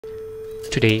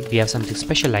Today we have something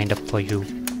special lined up for you,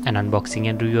 an unboxing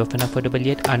and review of an affordable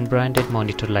yet unbranded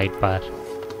monitor light bar.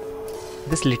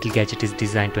 This little gadget is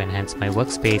designed to enhance my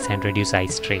workspace and reduce eye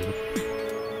strain.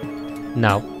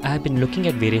 Now, I have been looking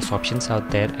at various options out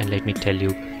there, and let me tell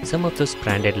you, some of those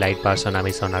branded light bars on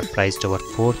Amazon are priced over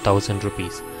 4,000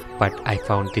 rupees, but I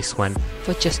found this one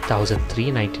for just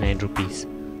 1,399 rupees.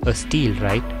 A steal,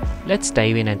 right? Let's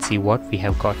dive in and see what we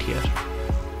have got here.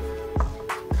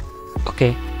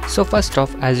 Okay, so first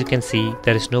off, as you can see,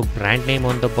 there is no brand name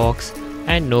on the box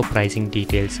and no pricing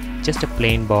details, just a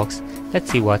plain box.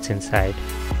 Let's see what's inside.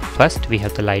 First, we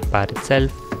have the light bar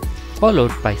itself,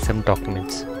 followed by some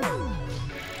documents.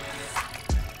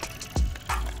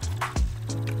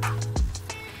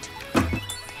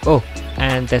 Oh,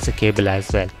 and there's a cable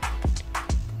as well.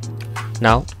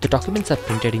 Now, the documents are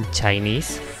printed in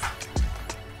Chinese,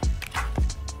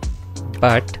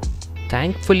 but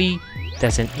thankfully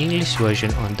there's an English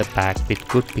version on the back with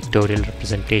good pictorial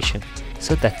representation,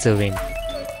 so that's a win.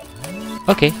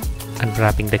 Okay,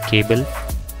 unwrapping the cable.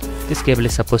 This cable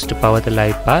is supposed to power the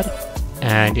light bar,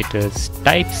 and it is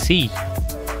type C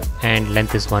and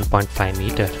length is 1.5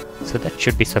 meter, so that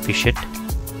should be sufficient.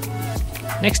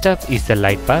 Next up is the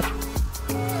light bar.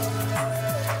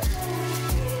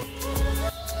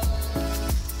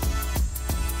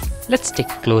 Let's take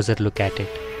a closer look at it.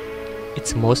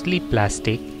 It's mostly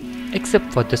plastic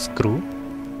except for the screw,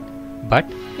 but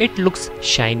it looks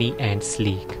shiny and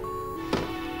sleek.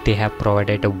 They have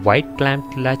provided a white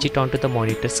clamp to latch it onto the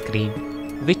monitor screen,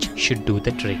 which should do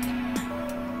the trick.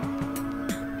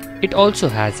 It also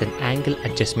has an angle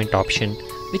adjustment option,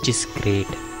 which is great.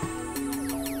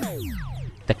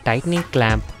 The tightening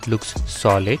clamp looks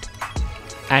solid,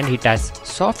 and it has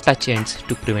soft touch ends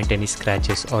to prevent any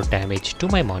scratches or damage to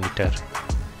my monitor.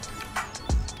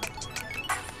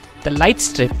 The light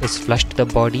strip is flush to the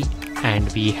body,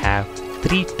 and we have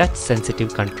 3 touch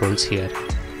sensitive controls here.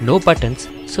 No buttons,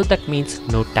 so that means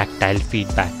no tactile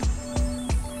feedback.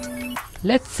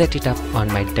 Let's set it up on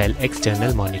my Dell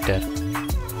external monitor.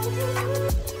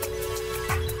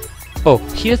 Oh,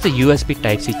 here's the USB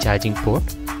Type-C charging port.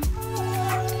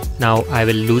 Now I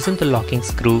will loosen the locking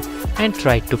screw and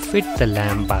try to fit the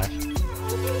lamp bar.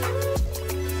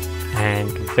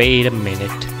 And wait a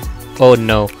minute. Oh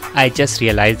no, I just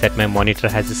realized that my monitor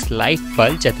has a slight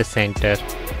bulge at the center.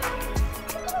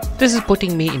 This is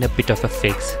putting me in a bit of a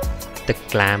fix. The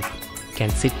clamp can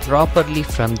sit properly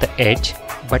from the edge,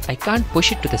 but I can't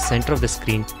push it to the center of the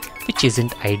screen, which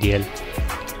isn't ideal.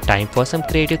 Time for some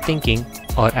creative thinking,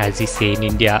 or as we say in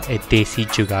India, a desi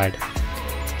jugaad.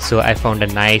 So I found a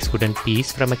nice wooden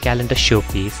piece from a calendar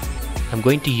showpiece. I'm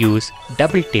going to use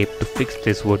double tape to fix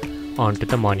this wood onto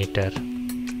the monitor.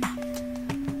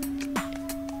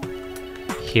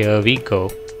 Here we go.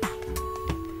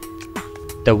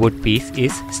 The wood piece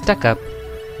is stuck up.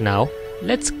 Now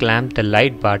let's clamp the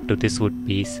light bar to this wood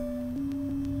piece.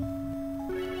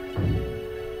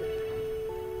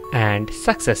 And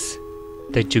success!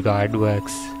 The jugaad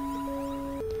works.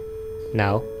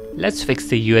 Now let's fix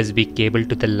the USB cable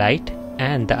to the light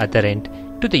and the other end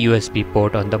to the USB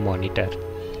port on the monitor.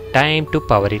 Time to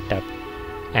power it up.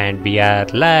 And we are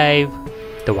live!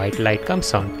 The white light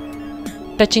comes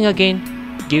on. Touching again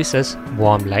gives us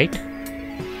warm light.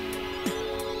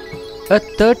 A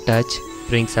third touch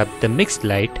brings up the mixed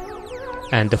light,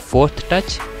 and the fourth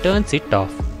touch turns it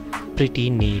off. Pretty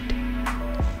neat.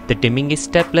 The dimming is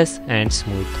stepless and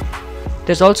smooth.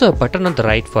 There's also a button on the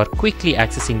right for quickly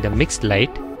accessing the mixed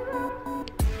light,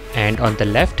 and on the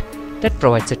left that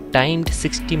provides a timed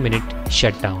 60-minute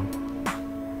shutdown.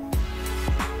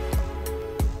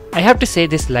 I have to say,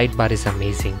 this light bar is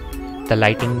amazing. The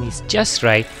lighting is just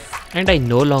right, and I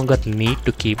no longer need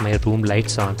to keep my room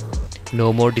lights on.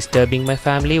 No more disturbing my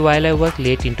family while I work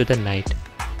late into the night.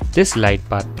 This light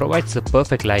bar provides the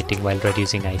perfect lighting while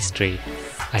reducing eye strain.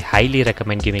 I highly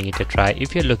recommend giving it a try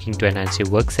if you're looking to enhance your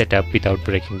work setup without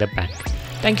breaking the bank.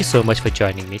 Thank you so much for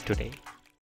joining me today.